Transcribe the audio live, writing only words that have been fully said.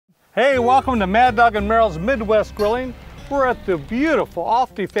Hey, welcome to Mad Dog and Merrill's Midwest Grilling. We're at the beautiful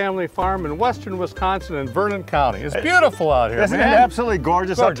Alfty family farm in western Wisconsin in Vernon County. It's beautiful out here, Isn't it absolutely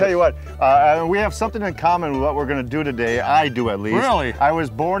gorgeous? I'll tell you what, we have something in common with what we're going to do today. I do, at least. Really? I was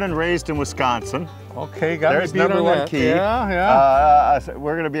born and raised in Wisconsin. Okay, got There's number one key. Yeah.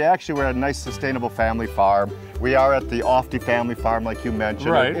 We're going to be we're at a nice sustainable family farm. We are at the Alfty family farm, like you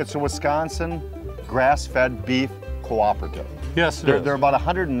mentioned. Right. It's a Wisconsin grass-fed beef cooperative. Yes, they're about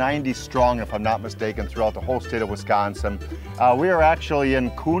 190 strong, if I'm not mistaken, throughout the whole state of Wisconsin. We are actually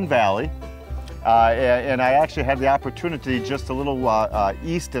in Coon Valley, and I actually had the opportunity just a little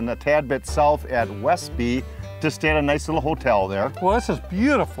east and a tad bit south at Westby to stay at a nice little hotel there. Well, this is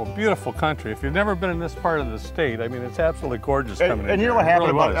beautiful, beautiful country. If you've never been in this part of the state, I mean, it's absolutely gorgeous coming in. And you know what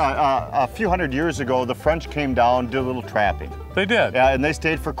happened? Really about a few hundred years ago, the French came down, did a little trapping. They did. Yeah, and they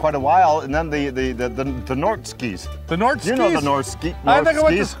stayed for quite a while, and then the Nordskis. The Nordskis? You know the Nordskis. I think I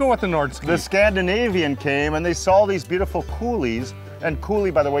went to school with the Nordskis. The Scandinavian came, and they saw these beautiful coulees. And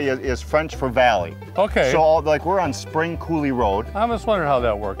coulee, by the way, is French for valley. Okay. So, like, we're on Spring Coulee Road. I was wondering how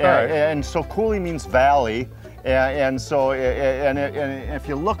that worked. All right. And so coulee means valley. And if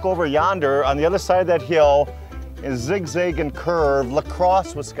you look over yonder, on the other side of that hill, is zigzag and curve. La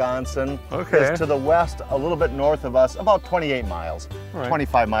Crosse, Wisconsin is to the west, a little bit north of us, about 28 miles,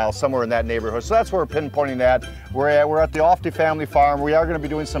 25 miles, somewhere in that neighborhood. So that's where we're pinpointing at. We're at the Alfty family farm. We are going to be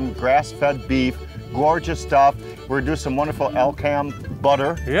doing some grass-fed beef, gorgeous stuff. We're going to do some wonderful elk ham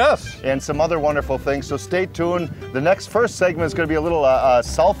butter. Yes. And some other wonderful things. So stay tuned. The first segment is going to be a little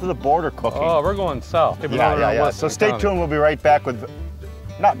south of the border cooking. Oh, we're going south. Yeah. So stay tuned. We'll be right back with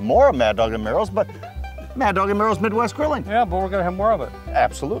not more of Mad Dog and Merrill's, but Mad Dog and Merrill's Midwest Grilling. Yeah, but we're going to have more of it.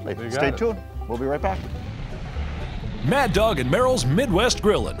 Absolutely. Stay tuned. We'll be right back. Mad Dog and Merrill's Midwest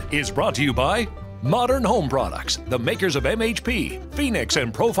Grilling is brought to you by Modern Home Products, the makers of MHP, Phoenix,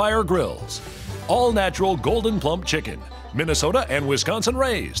 and Profire Grills. All natural golden plump chicken, Minnesota and Wisconsin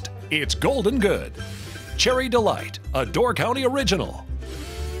raised. It's golden good. Cherry Delight, a Door County original.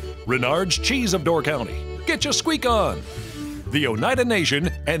 Renard's Cheese of Door County. Get your squeak on. The Oneida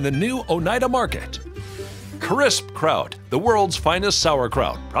Nation and the new Oneida Market. Crisp Kraut, the world's finest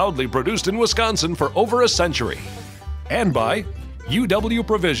sauerkraut, proudly produced in Wisconsin for over a century. And by UW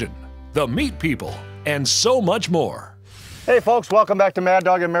Provision, the meat people, and so much more. Hey folks, welcome back to Mad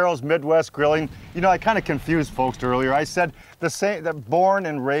Dog and Merrill's Midwest Grilling. You know, I kind of confused folks earlier. I said that born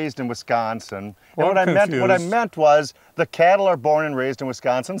and raised in Wisconsin. Well, and what I meant was the cattle are born and raised in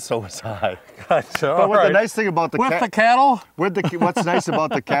Wisconsin, so was I. Gotcha. But the nice thing about the cattle? What's nice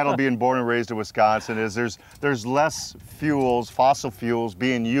about the cattle being born and raised in Wisconsin is there's less fossil fuels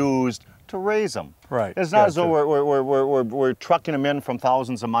being used to raise them. Right. It's not as though we're trucking them in from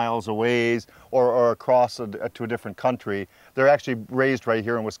thousands of miles away or across to a different country. They're actually raised right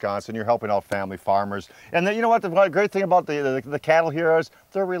here in Wisconsin. You're helping out family farmers. And you know what? The great thing about the cattle here is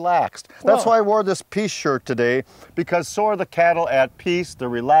they're relaxed. That's why I wore this peace shirt today, because so are the cattle at peace. They're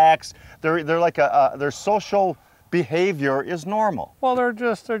relaxed. They're like their social behavior is normal. Well, they're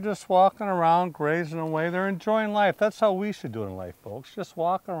just walking around, grazing away. They're enjoying life. That's how we should do it in life, folks. Just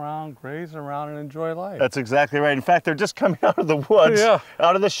walk around, graze around, and enjoy life. That's exactly right. In fact, they're just coming out of the woods,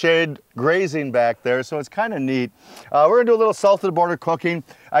 out of the shade, grazing back there. So it's kind of neat. We're gonna do a little south of the border cooking.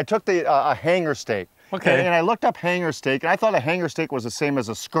 I took a hanger steak. Okay. And I looked up hanger steak, and I thought a hanger steak was the same as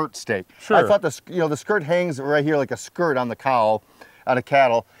a skirt steak. Sure. I thought the skirt hangs right here like a skirt on the cow, on a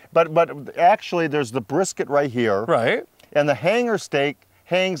cattle. But actually, there's the brisket right here. Right. And the hanger steak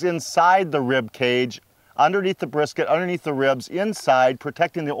hangs inside the rib cage, underneath the brisket, underneath the ribs, inside,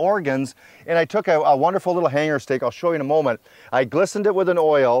 protecting the organs. And I took a wonderful little hanger steak. I'll show you in a moment. I glistened it with an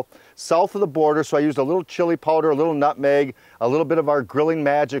oil south of the border, so I used a little chili powder, a little nutmeg, a little bit of our grilling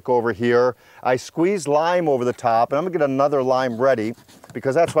magic over here. I squeezed lime over the top, and I'm gonna get another lime ready,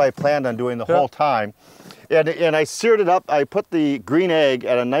 because that's what I planned on doing the whole time. And I seared it up. I put the green egg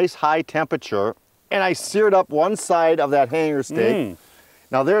at a nice high temperature, and I seared up one side of that hanger steak.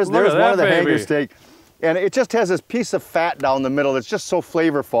 Now there's one of the hanger steak, and it just has this piece of fat down the middle that's just so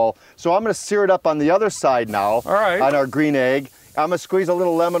flavorful. So I'm gonna sear it up on the other side now, on our green egg. I'm gonna squeeze a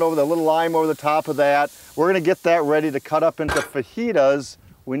little lemon over, a little lime over the top of that. We're gonna get that ready to cut up into fajitas.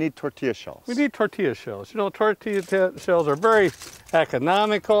 We need tortilla shells. We need tortilla shells. You know, tortilla shells are very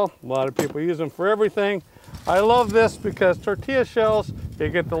economical. A lot of people use them for everything. I love this because tortilla shells, you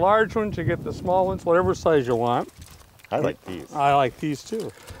get the large ones, you get the small ones, whatever size you want. I like these. I like these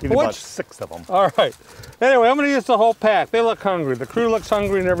too. Give me about 6 of them. All right. Anyway, I'm going to use the whole pack. They look hungry. The crew looks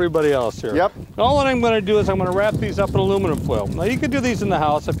hungry and everybody else here. Yep. All that I'm going to do is I'm going to wrap these up in aluminum foil. Now you could do these in the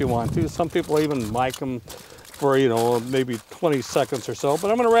house if you want to. Some people even like them for, you know, maybe 20 seconds or so.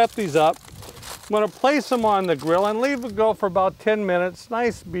 But I'm gonna wrap these up. I'm gonna place them on the grill and leave it go for about 10 minutes,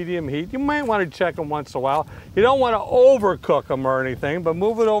 nice medium heat. You might wanna check them once in a while. You don't wanna overcook them or anything, but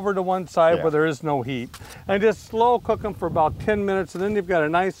move it over to one side where there is no heat. And just slow cook them for about 10 minutes, and then you've got a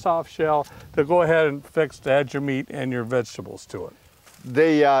nice soft shell to go ahead and fix to add your meat and your vegetables to it.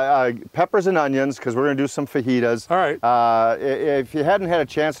 The peppers and onions, because we're going to do some fajitas. All right. If you hadn't had a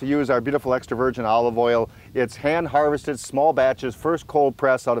chance to use our beautiful extra virgin olive oil, it's hand harvested, small batches, first cold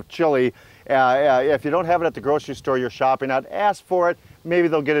press out of Chile. If you don't have it at the grocery store you're shopping at, ask for it. Maybe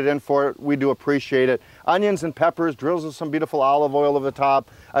they'll get it in for it. We do appreciate it. Onions and peppers, drills with some beautiful olive oil over the top.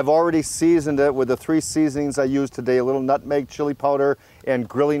 I've already seasoned it with the 3 seasonings I used today, a little nutmeg, chili powder, and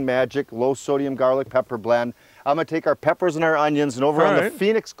Grilling Magic low sodium garlic pepper blend. I'm gonna take our peppers and our onions, and over on the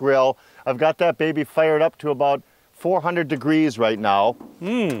Phoenix grill, I've got that baby fired up to about 400 degrees right now.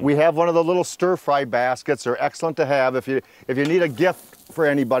 We have one of the little stir-fry baskets. They're excellent to have. If you need a gift for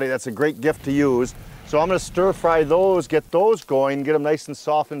anybody, that's a great gift to use. So I'm gonna stir-fry those, get those going, get them nice and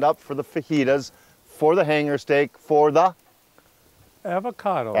softened up for the fajitas, for the hanger steak, for the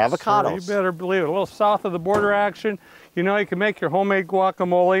avocados. Avocados. You better believe it. A little south of the border action. You know, you can make your homemade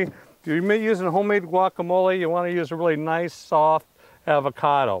guacamole. If you're using homemade guacamole, you want to use a really nice, soft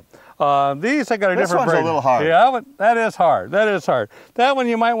avocado. These I got a different This one's brand. a little hard. Yeah, that is hard. That is hard. That one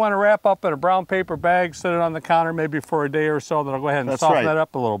you might want to wrap up in a brown paper bag, set it on the counter maybe for a day or so. That'll go ahead and soften that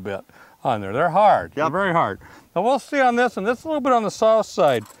up a little bit on there. They're hard. They're very hard. Now we'll see on this one. This is a little bit on the soft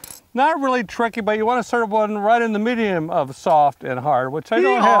side. Not really tricky, but you want to serve one right in the medium of soft and hard, which I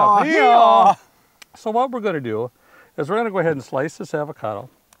don't have. So what we're going to do is we're going to go ahead and slice this avocado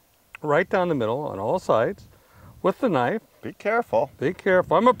right down the middle on all sides with the knife. Be careful. Be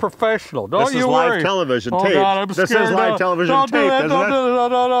careful. I'm a professional. Don't This you worry. is live television tape. God, I'm scared. This is live television tape, isn't it?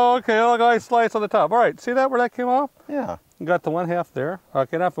 No. Okay, look, I slice on the top. All right, see that where that came off? Yeah. You got the one half there.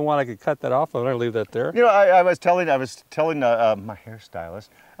 Okay, now if I want, I could cut that off. I'm going to leave that there. You know, I was telling my hairstylist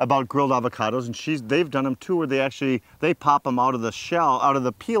about grilled avocados, and they've done them too, where they pop them out of the shell, out of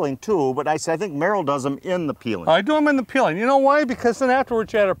the peeling too. But I think Merrill does them in the peeling. I do them in the peeling. You know why? Because then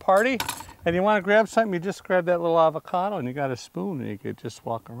afterwards you're at a party, and you want to grab something, you just grab that little avocado, and you got a spoon, and you could just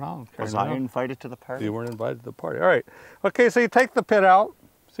walk around. Was I invited to the party? You weren't invited to the party. All right. Okay, so you take the pit out.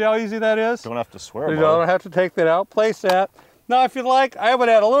 See how easy that is? Don't have to swear. You don't have to take that out. Place that. Now, if you like, I would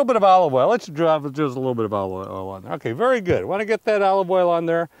add a little bit of olive oil. Let's drop just a little bit of olive oil on there. Okay, very good. Want to get that olive oil on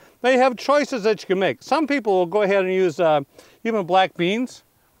there. Now you have choices that you can make. Some people will go ahead and use even black beans.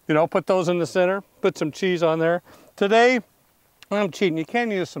 You know, put those in the center. Put some cheese on there. Today, I'm cheating. You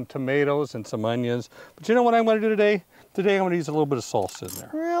can use some tomatoes and some onions. But you know what I'm going to do today? Today I'm going to use a little bit of salsa in there.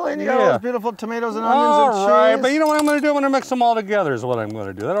 Really? And you got all those beautiful tomatoes and onions and cheese? All right, but you know what I'm going to do? I'm going to mix them all together is what I'm going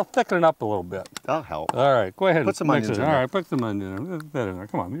to do. That'll thicken it up a little bit. That'll help. All right, go ahead. Put some onions in there. All right, put some onions in there. Put that in there.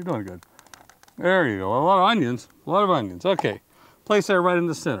 Come on, you're doing good. There you go. A lot of onions. A lot of onions. Okay. Place that right in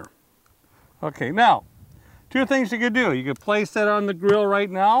the center. Okay, now, 2 things you could do. You could place that on the grill right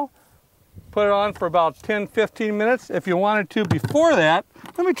now. Put it on for about 10-15 minutes. If you wanted to before that,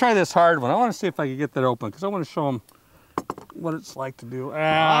 let me try this hard one. I want to see if I can get that open because I want to show them what it's like to do.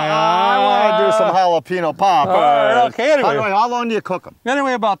 I want to do some jalapeno poppers. Right, okay, anyway. How long do you cook them?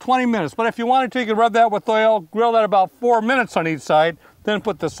 Anyway, about 20 minutes. But if you wanted to, you could rub that with oil, grill that about 4 minutes on each side, then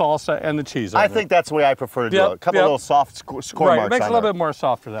put the salsa and the cheese on I think that's the way I prefer to do it. A couple little soft score marks on it makes it a little bit more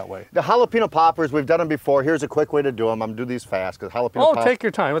softer that way. The jalapeno poppers, we've done them before. Here's a quick way to do them. I'm going to do these fast because jalapeno poppers. Take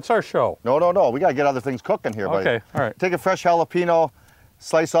your time. It's our show. No. We got to get other things cooking here, buddy. Okay, all right. Take a fresh jalapeno,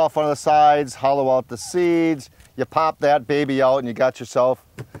 slice off one of the sides, hollow out the seeds. You pop that baby out and you got yourself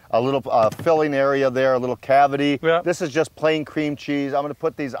a little filling area there, a little cavity. Yep. This is just plain cream cheese. I'm going to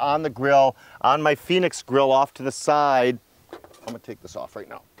put these on the grill, on my Phoenix grill off to the side. I'm going to take this off right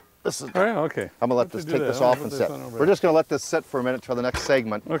now. This is. All right, okay. I'm going to take this off and sit. We're just going to let this sit for a minute for the next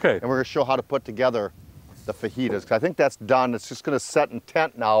segment. Okay. And we're going to show how to put together the fajitas. 'Cause I think that's done. It's just going to set in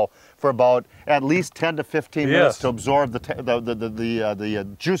tent now for about at least 10 to 15 minutes to absorb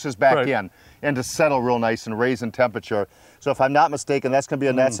the juices back in and to settle real nice and raise in temperature. So if I'm not mistaken, that's going to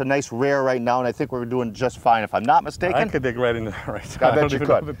be that's a nice rare right now, and I think we're doing just fine. If I'm not mistaken, I could dig right into that right now. I bet you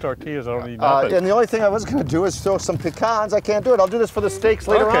could. The tortillas, I don't need nothing. And the only thing I was going to do is throw some pecans. I can't do it. I'll do this for the steaks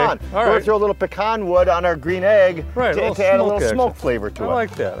later on. All We're going to throw a little pecan wood on our green egg to add a little smoke flavor to it. I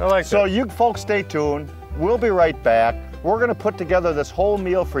like that. I like that. So you folks stay tuned. We'll be right back. We're going to put together this whole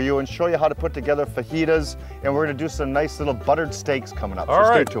meal for you and show you how to put together fajitas, and we're going to do some nice little buttered steaks coming up. So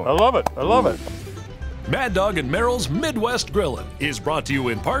stay tuned. I love it. I love it. Mad Dog and Merrill's Midwest Grillin' is brought to you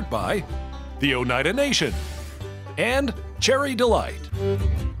in part by the Oneida Nation and Cherry Delight.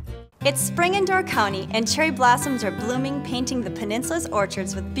 It's spring in Door County, and cherry blossoms are blooming, painting the peninsula's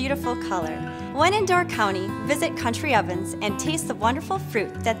orchards with beautiful color. When in Door County, visit Country Ovens and taste the wonderful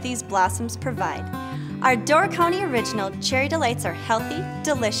fruit that these blossoms provide. Our Door County original Cherry Delights are healthy,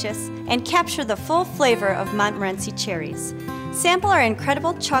 delicious, and capture the full flavor of Montmorency cherries. Sample our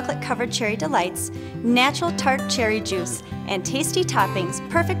incredible chocolate-covered Cherry Delights, natural tart cherry juice, and tasty toppings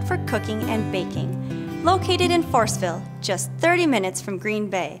perfect for cooking and baking. Located in Forestville, just 30 minutes from Green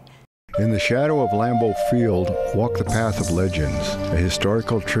Bay. In the shadow of Lambeau Field, walk the path of legends, a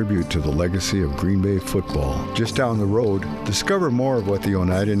historical tribute to the legacy of Green Bay football. Just down the road, discover more of what the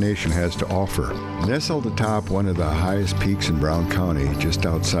Oneida Nation has to offer. Nestled atop one of the highest peaks in Brown County, just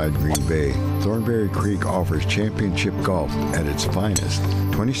outside Green Bay, Thornberry Creek offers championship golf at its finest.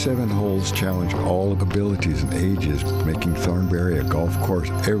 27 holes challenge all abilities and ages, making Thornberry a golf course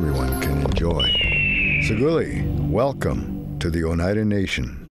everyone can enjoy. Saguli, welcome to the Oneida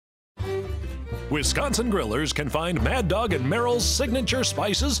Nation. Wisconsin grillers can find Mad Dog and Merrill's signature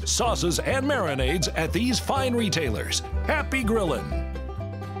spices, sauces, and marinades at these fine retailers. Happy grilling!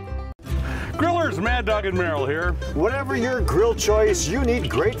 Grillers, Mad Dog and Merrill here. Whatever your grill choice, you need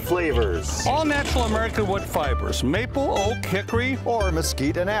great flavors. All natural American wood fibers, maple, oak, hickory, Or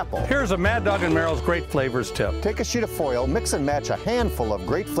mesquite and apple. Here's a Mad Dog and Merrill's great flavors tip. Take a sheet of foil, mix and match a handful of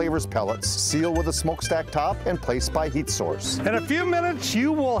great flavors pellets, seal with a smokestack top, and place by heat source. In a few minutes,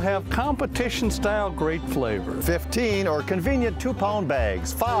 you will have competition-style great flavor. 15 or convenient 2-pound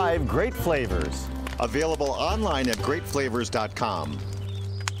bags, 5 great flavors. Available online at greatflavors.com.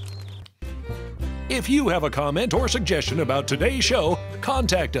 If you have a comment or suggestion about today's show,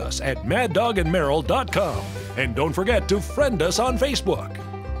 contact us at maddogandmerrill.com. And don't forget to friend us on Facebook.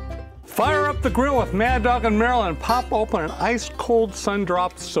 Fire up the grill with Mad Dog and Merrill and pop open an ice-cold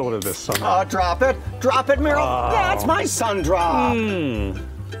sun-dropped soda this summer. Drop it, Merrill. That's my sun drop.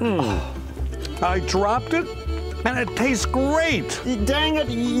 I dropped it, and it tastes great. Dang it,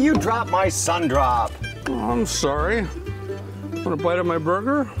 you dropped my sun drop. Oh, I'm sorry. Want a bite of my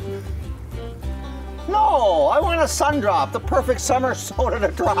burger? No, I want a sun drop, the perfect summer soda to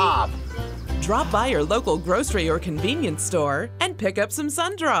drop. Drop by your local grocery or convenience store and pick up some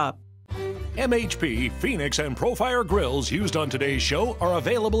Sundrop. MHP, Phoenix, and Profire grills used on today's show are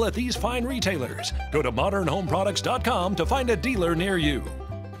available at these fine retailers. Go to modernhomeproducts.com to find a dealer near you.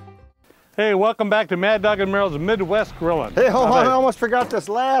 Hey, welcome back to Mad Dog and Merrill's Midwest Grilling. Hey, hold on, I almost forgot this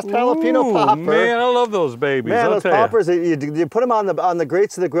last jalapeno popper. Man, I love those babies. Man, I'll those tell poppers, you put them on the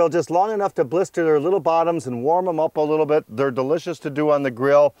grates of the grill just long enough to blister their little bottoms and warm them up a little bit. They're delicious to do on the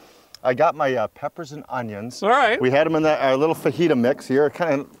grill. I got my peppers and onions. All right. We had them in our little fajita mix here.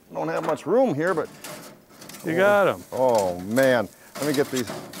 Kind of don't have much room here, but You got them. oh man, let me get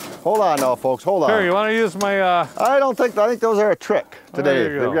these. Hold on now, folks. Hold on. Here, you want to use my? I think those are a trick today.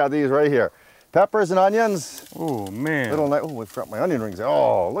 There you go. They've got these right here. Peppers and onions. Oh man. Oh, we forgot my onion rings.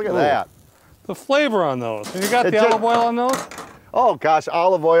 Oh, look at that. The flavor on those. And you got It the just- olive oil on those? Oh gosh,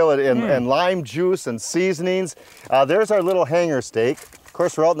 olive oil and lime juice and seasonings. There's our little hanger steak. Of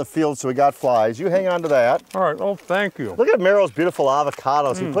course, we're out in the field, so we got flies. You hang on to that. All right. Oh, thank you. Look at Merrill's beautiful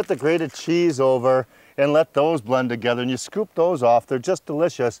avocados. You put the grated cheese over and let those blend together, and you scoop those off. They're just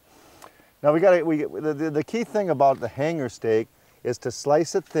delicious. Now the key thing about the hanger steak is to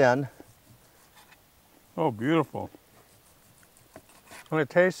slice it thin. Oh, beautiful. Want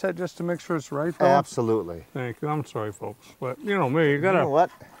to taste that just to make sure it's right, though? Absolutely. Thank you. I'm sorry, folks, but you know me. You gotta. You know what?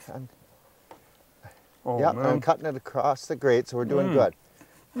 Oh, Yep, man. I'm cutting it across the grate, so we're doing good.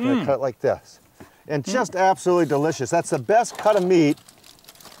 I'm gonna cut it like this. And just absolutely delicious. That's the best cut of meat.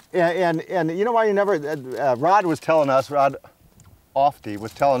 And you know why you never, Rod Ofty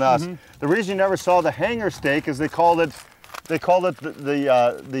was telling us, the reason you never saw the hanger steak is they called it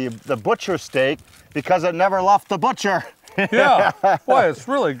the butcher steak because it never left the butcher. Yeah. Boy, it's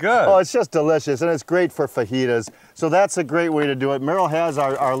really good. Oh, it's just delicious, and it's great for fajitas. So that's a great way to do it. Merrill has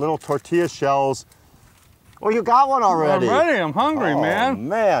our little tortilla shells. Oh, you got one already. I'm ready. I'm hungry, Oh, man.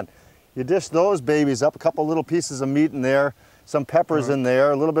 man. You dish those babies up, a couple little pieces of meat in there, some peppers in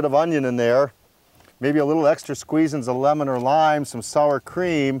there, a little bit of onion in there, maybe a little extra squeezings of lemon or lime, some sour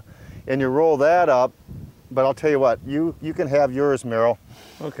cream, and you roll that up. But I'll tell you what, you can have yours, Merrill.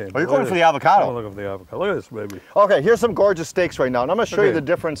 Okay. Oh, you're going for the avocado. Oh, look at the avocado. Look at this, baby. Okay, here's some gorgeous steaks right now, and I'm going to show you Okay. the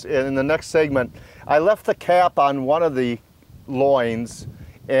difference in the next segment. I left the cap on one of the loins,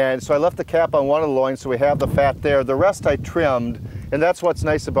 and so I left the cap on one of the loins, so we have the fat there. The rest I trimmed, and that's what's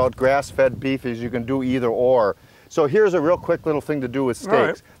nice about grass-fed beef is you can do either or. So here's a real quick little thing to do with steaks. All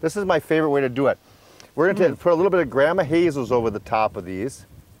right. This is my favorite way to do it. We're going to put a little bit of Grandma Hazels over the top of these.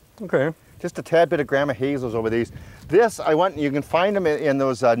 Okay. Just a tad bit of Grandma Hazels over these. This, you can find them in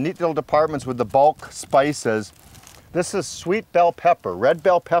those neat little departments with the bulk spices. This is sweet bell pepper, red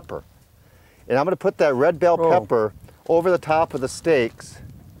bell pepper. And I'm gonna put that red bell pepper over the top of the steaks.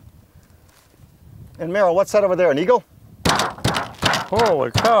 And Merrill, what's that over there, an eagle?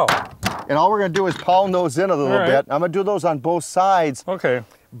 Holy cow. And all we're gonna do is pound those in a little bit. I'm gonna do those on both sides. Okay.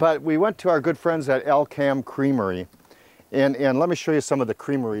 But we went to our good friends at El Cam Creamery. And let me show you some of the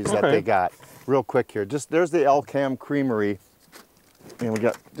creameries that they got real quick here. There's the El Cam Creamery. And we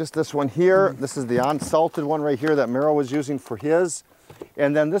got just this one here. This is the unsalted one right here that Merrill was using for his.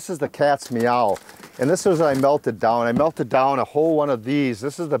 And then this is the Cat's Meow. And this was what I melted down. I melted down a whole one of these.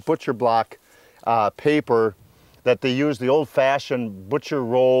 This is the butcher block paper that they use, the old-fashioned butcher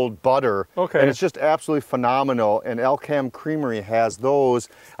rolled butter. Okay. And it's just absolutely phenomenal. And El Cam Creamery has those.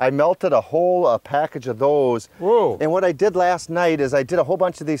 I melted a whole package of those. Whoa. And what I did last night is I did a whole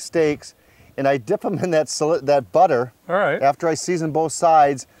bunch of these steaks, and I dip them in that butter. All right. After I season both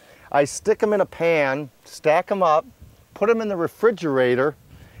sides. I stick them in a pan, stack them up, put them in the refrigerator,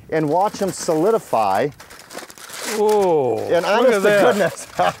 and watch them solidify. Whoa. And honest to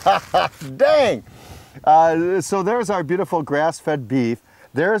goodness, dang. So there's our beautiful grass-fed beef.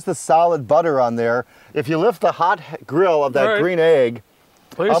 There's the solid butter on there. If you lift the hot grill of that green egg,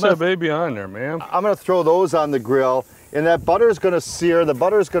 place that baby on there, man. I'm gonna throw those on the grill, and that butter is gonna sear, the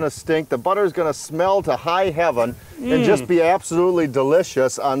butter is gonna stink, the butter is gonna smell to high heaven, and just be absolutely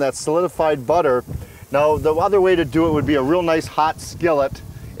delicious on that solidified butter. Now, the other way to do it would be a real nice hot skillet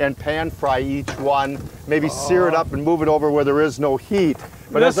and pan fry each one, maybe sear it up and move it over where there is no heat.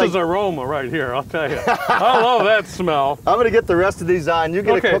 But this is aroma right here, I'll tell you. I love that smell. I'm gonna get the rest of these on. You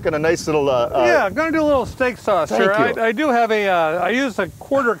get it cooking a nice little... yeah, I'm gonna do a little steak sauce here. I do have I use a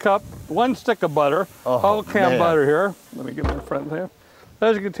 1/4 cup, 1 stick of butter, El Cam butter here. Let me get my friend there.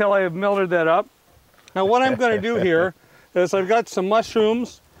 As you can tell, I have melted that up. Now what I'm gonna do here is I've got some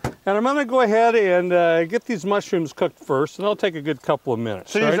mushrooms, and I'm gonna go ahead and get these mushrooms cooked first, and they'll take a good couple of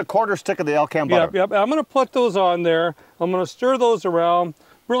minutes. So use a 1/4 stick of the El Cam butter. Yep. I'm gonna put those on there. I'm gonna stir those around,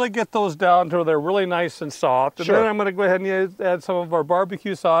 really get those down until they're really nice and soft. And then I'm gonna go ahead and add some of our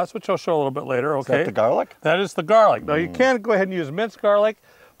barbecue sauce, which I'll show a little bit later, okay? Is that the garlic? That is the garlic. Now you can go ahead and use minced garlic,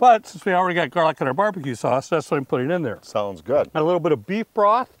 but since we already got garlic in our barbecue sauce, that's what I'm putting in there. Sounds good. A little bit of beef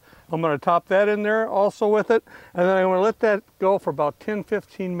broth. I'm gonna top that in there also with it. And then I'm gonna let that go for about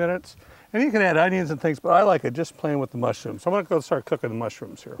 10-15 minutes. And you can add onions and things, but I like it just plain with the mushrooms. So I'm gonna go start cooking the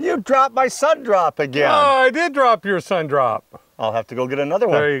mushrooms here. You dropped my sun drop again. Oh, I did drop your sun drop. I'll have to go get another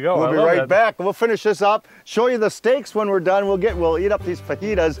one. There you go. We'll be right back. We'll finish this up, show you the steaks when we're done. We'll eat up these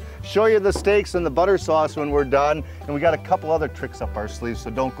fajitas, show you the steaks and the butter sauce when we're done. And we got a couple other tricks up our sleeves, so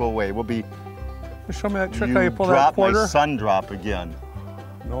don't go away. We'll be... Show me that trick how you pull that quarter. You dropped my sun drop again.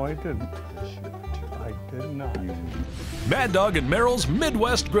 No, I didn't. I did not. Mad Dog and Merrill's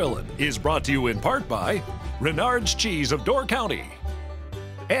Midwest Grillin' is brought to you in part by Renard's Cheese of Door County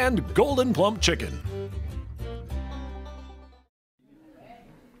and Golden Plump Chicken.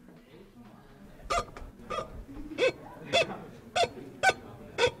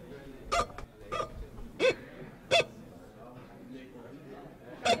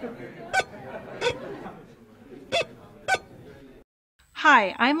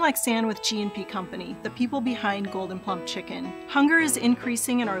 Hi, I'm Lexanne with G&P Company, the people behind Golden Plump Chicken. Hunger is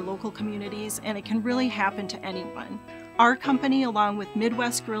increasing in our local communities, and it can really happen to anyone. Our company, along with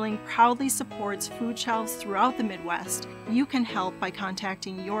Midwest Grilling, proudly supports food shelves throughout the Midwest. You can help by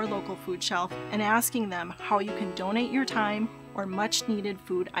contacting your local food shelf and asking them how you can donate your time or much-needed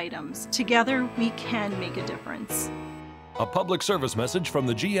food items. Together, we can make a difference. A public service message from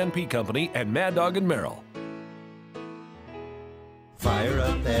the GNP Company and Mad Dog and Merrill. Fire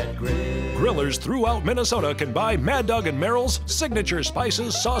up that grill. Grillers throughout Minnesota can buy Mad Dog and Merrill's signature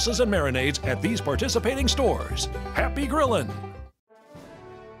spices, sauces, and marinades at these participating stores. Happy grillin'!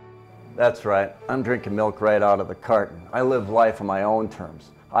 That's right. I'm drinking milk right out of the carton. I live life on my own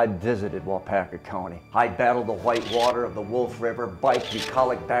terms. I visited Waupaca County. I battled the white water of the Wolf River, biked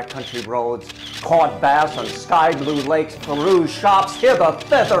bucolic backcountry roads, caught bass on sky blue lakes, perused shops hither,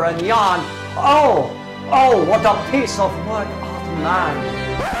 thither, and yon. Oh, what a piece of work!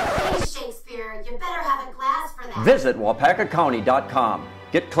 Shakespeare, you better have a glass for that. Visit waupacacounty.com.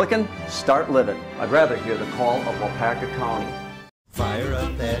 Get clicking, start living. I'd rather hear the call of Waupaca County. Fire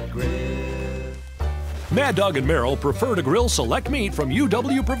up that grill. Mad Dog and Merrill prefer to grill select meat from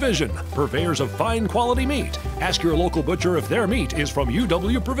UW Provision, purveyors of fine quality meat. Ask your local butcher if their meat is from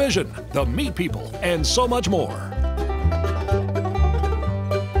UW Provision, the meat people, and so much more.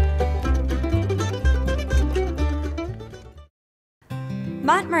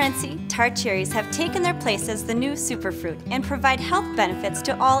 Montmorency tart cherries have taken their place as the new superfruit and provide health benefits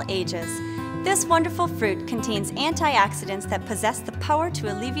to all ages. This wonderful fruit contains antioxidants that possess the power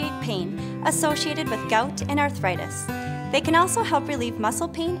to alleviate pain associated with gout and arthritis. They can also help relieve muscle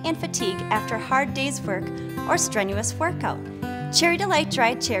pain and fatigue after a hard day's work or strenuous workout. Cherry Delight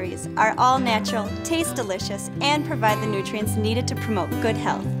dried cherries are all natural, taste delicious, and provide the nutrients needed to promote good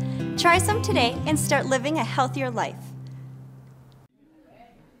health. Try some today and start living a healthier life.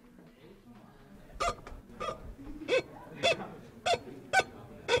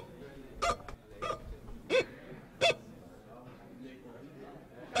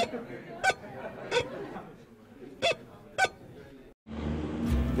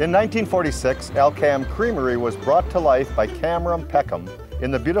 In 1946, Alcam Creamery was brought to life by Cameron Peckham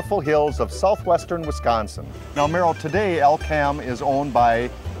in the beautiful hills of southwestern Wisconsin. Now, Merrill, today Alcam is owned by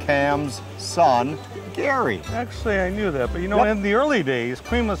Cam's son, Gary. Actually, I knew that, but you know, in the early days,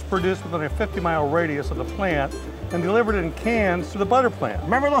 cream was produced within a 50-mile radius of the plant and delivered in cans to the butter plant.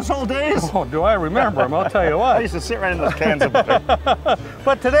 Remember those old days? Oh, do I remember them? I'll tell you what. I used to sit right in those cans of butter.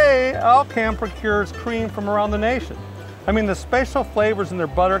 But today, Alcam procures cream from around the nation. I mean, the special flavors in their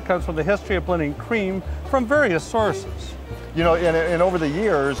butter comes from the history of blending cream from various sources. You know, and over the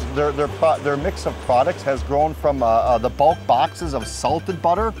years, their mix of products has grown from the bulk boxes of salted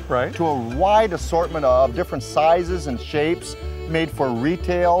butter to a wide assortment of different sizes and shapes made for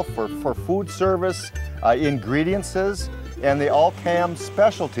retail, for food service, ingredients, and the Alcam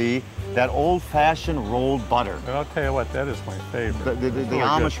specialty, that old-fashioned rolled butter. And I'll tell you what, that is my favorite. The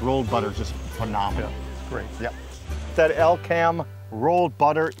Amish rolled butter is just phenomenal. Yeah, great. Yep. That Alcam rolled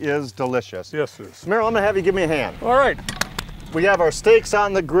butter is delicious. Yes, it is. Merrill, I'm gonna have you give me a hand. All right. We have our steaks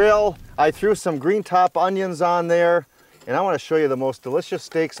on the grill. I threw some green top onions on there, and I want to show you the most delicious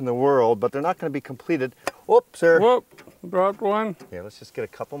steaks in the world, but they're not going to be completed. Whoops, sir. Whoop, dropped one. Yeah, let's just get a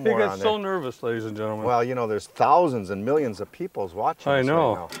couple more on there. You get so nervous, ladies and gentlemen. Well, you know, there's thousands and millions of people watching I us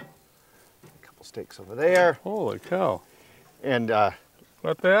know. right now. A couple steaks over there. Holy cow. And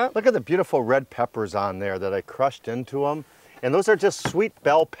got that? Look at the beautiful red peppers on there that I crushed into them. And those are just sweet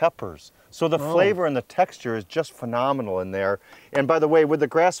bell peppers. So the flavor and the texture is just phenomenal in there. And by the way, with the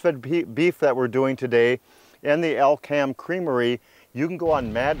grass-fed beef that we're doing today and the Alcam Creamery, you can go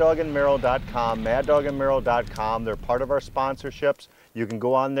on maddogandmerrill.com, maddogandmerrill.com. They're part of our sponsorships. You can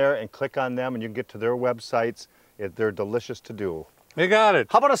go on there and click on them and you can get to their websites. They're delicious to do. You got it.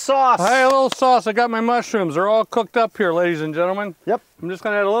 How about a sauce? Hey, a little sauce. I got my mushrooms. They're all cooked up here, ladies and gentlemen. Yep. I'm just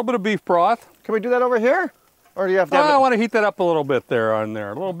going to add a little bit of beef broth. Can we do that over here? Or do you have to have I want to heat that up a little bit there on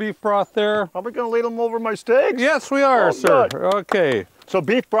there. A little beef broth there. Are we going to ladle them over my steaks? Yes, we are, sir. Good. Okay. So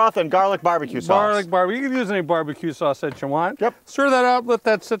beef broth and garlic barbecue sauce. Garlic barbecue. You can use any barbecue sauce that you want. Yep. Stir that up. Let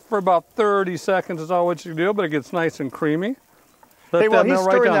that sit for about 30 seconds is all what you do, but it gets nice and creamy. Hey, while he's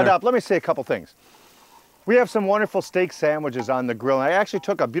stirring that up, let me say a couple things. We have some wonderful steak sandwiches on the grill. And I actually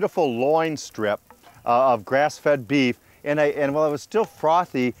took a beautiful loin strip of grass-fed beef, and while it was still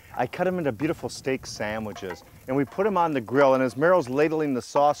frothy, I cut them into beautiful steak sandwiches. And we put them on the grill, and as Merrill's ladling the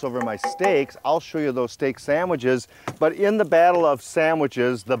sauce over my steaks, I'll show you those steak sandwiches. But in the battle of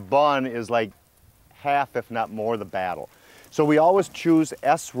sandwiches, the bun is like half, if not more, the battle. So we always choose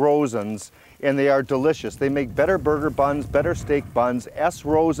S. Rosen's, and they are delicious. They make better burger buns, better steak buns. S.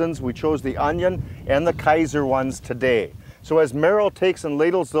 Rosen's, we chose the onion and the Kaiser ones today. So as Merrill takes and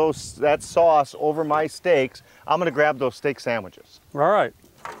ladles that sauce over my steaks, I'm gonna grab those steak sandwiches. All right.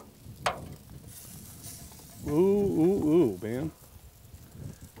 Ooh, ooh, ooh, man.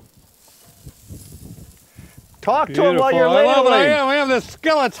 Talk to him while you're ladling. I am. The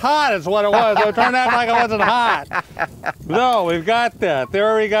skillet's hot is what it was. It turned out like it wasn't hot. No, we've got that. They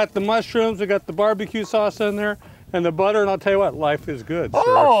already got the mushrooms. We got the barbecue sauce in there and the butter. And I'll tell you what, life is good, sir.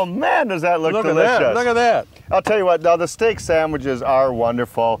 Oh, man, does that look delicious. At that. Look at that. I'll tell you what, now the steak sandwiches are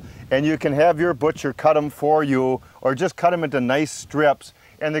wonderful. And you can have your butcher cut them for you or just cut them into nice strips.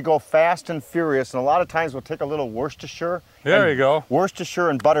 And they go fast and furious. And a lot of times we'll take a little Worcestershire. There you go. Worcestershire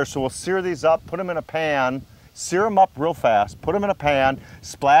and butter. So we'll sear these up, put them in a pan, sear them up real fast, put them in a pan,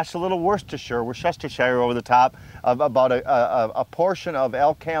 splash a little Worcestershire over the top of about a portion of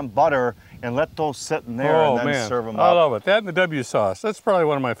Alcam butter, and let those sit in there and then serve them up. I love it. That and the W sauce. That's probably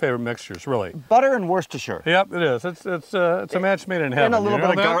one of my favorite mixtures, really. Butter and Worcestershire. Yep, it is. It's a match made in heaven. And a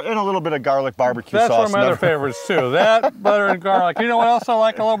little bit of garlic barbecue sauce. That's one of my other favorites too. That, butter and garlic. You know what else I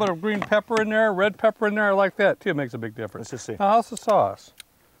like? A little bit of green pepper in there, red pepper in there. I like that too. It makes a big difference. Let's just see. How's the sauce?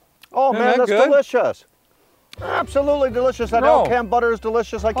 Oh, man, that's delicious. Absolutely delicious. That Alcam butter is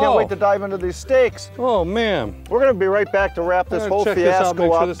delicious. I can't wait to dive into these steaks. Oh, man. We're going to be right back to wrap this whole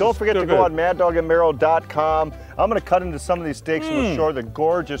fiasco up. Don't forget to go on maddogandmerrill.com. I'm gonna cut into some of these steaks and we'll show the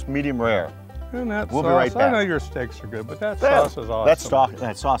gorgeous medium rare. And that We'll sauce, be right back. I know your steaks are good, but that sauce is awesome.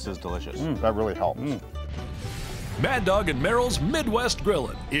 That sauce is delicious. That really helps. Mad Dog and Merrill's Midwest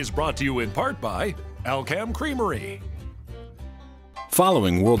Grillin' is brought to you in part by Alcam Creamery.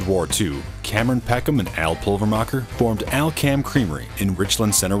 Following World War II, Cameron Peckham and Al Pulvermacher formed Alcam Creamery in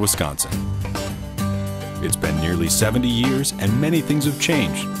Richland Center, Wisconsin. It's been nearly 70 years and many things have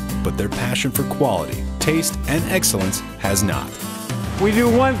changed, but their passion for quality, taste, and excellence has not. We do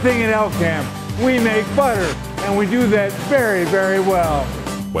one thing at Alcam. We make butter, and we do that very, very well.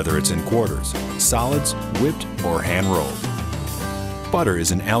 Whether it's in quarters, solids, whipped, or hand-rolled. Butter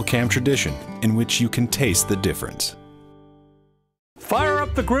is an Alcam tradition in which you can taste the difference. Fire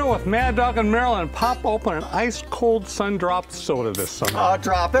up the grill with Mad Dog and Merrill and pop open an ice-cold sun-dropped soda this summer.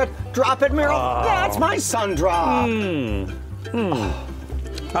 Drop it, Merrill. That's my sun drop.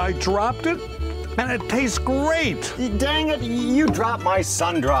 I dropped it, and it tastes great. Dang it, you dropped my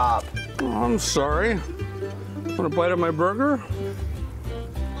sun drop. Oh, I'm sorry. Want a bite of my burger?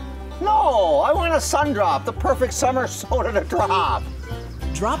 No, I want a sun drop, the perfect summer soda to drop.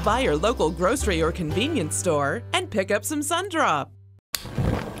 Drop by your local grocery or convenience store and pick up some Sun Drop.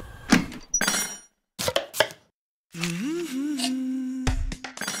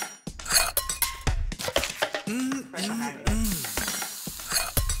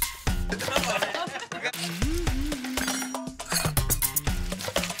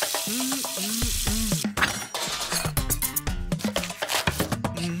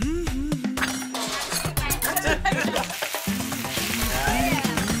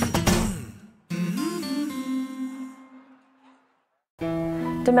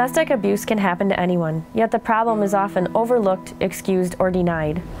 Domestic abuse can happen to anyone, yet the problem is often overlooked, excused, or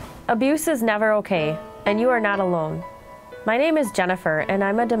denied. Abuse is never okay, and you are not alone. My name is Jennifer, and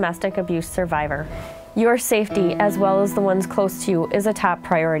I'm a domestic abuse survivor. Your safety, as well as the ones close to you, is a top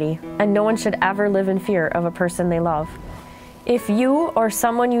priority, and no one should ever live in fear of a person they love. If you or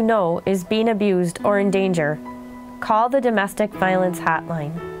someone you know is being abused or in danger, call the Domestic Violence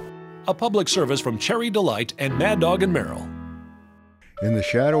Hotline. A public service from Cherry Delight and Mad Dog and Merrill. In the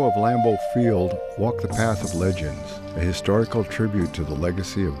shadow of Lambeau Field, walk the path of legends, a historical tribute to the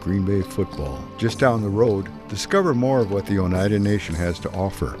legacy of Green Bay football. Just down the road, discover more of what the Oneida Nation has to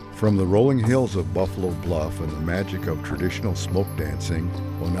offer. From the rolling hills of Buffalo Bluff and the magic of traditional smoke dancing,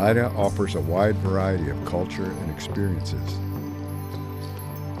 Oneida offers a wide variety of culture and experiences.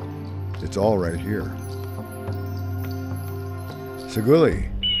 It's all right here. Saguli,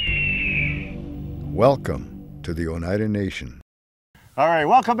 welcome to the Oneida Nation. All right,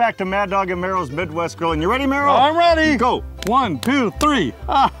 welcome back to Mad Dog and Merrill's Midwest Grilling. You ready, Merrill? I'm ready. Go. 1, 2, 3. You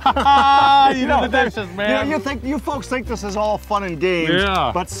know the dishes, man. You folks think this is all fun and games,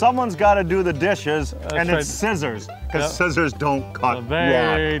 yeah. But someone's got to do the dishes, and right. it's scissors, because scissors don't cut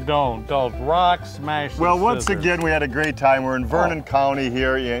They rock. don't. Those rocks smash Well, the once scissors. again, we had a great time. We're in Vernon County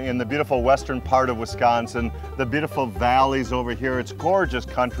here in the beautiful western part of Wisconsin, the beautiful valleys over here. It's gorgeous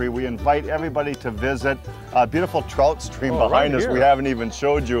country. We invite everybody to visit. A beautiful trout stream behind us. here. We haven't even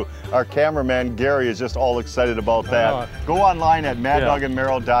showed you. Our cameraman, Gary, is just all excited about that. Go online at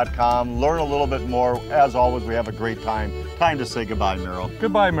maddogandmerrill.com. Learn a little bit more. As always, we have a great time. Time to say goodbye, Merrill.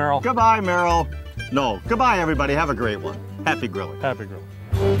 Goodbye, Merrill. Goodbye, Merrill. No, goodbye, everybody. Have a great one. Happy grilling. Happy grilling.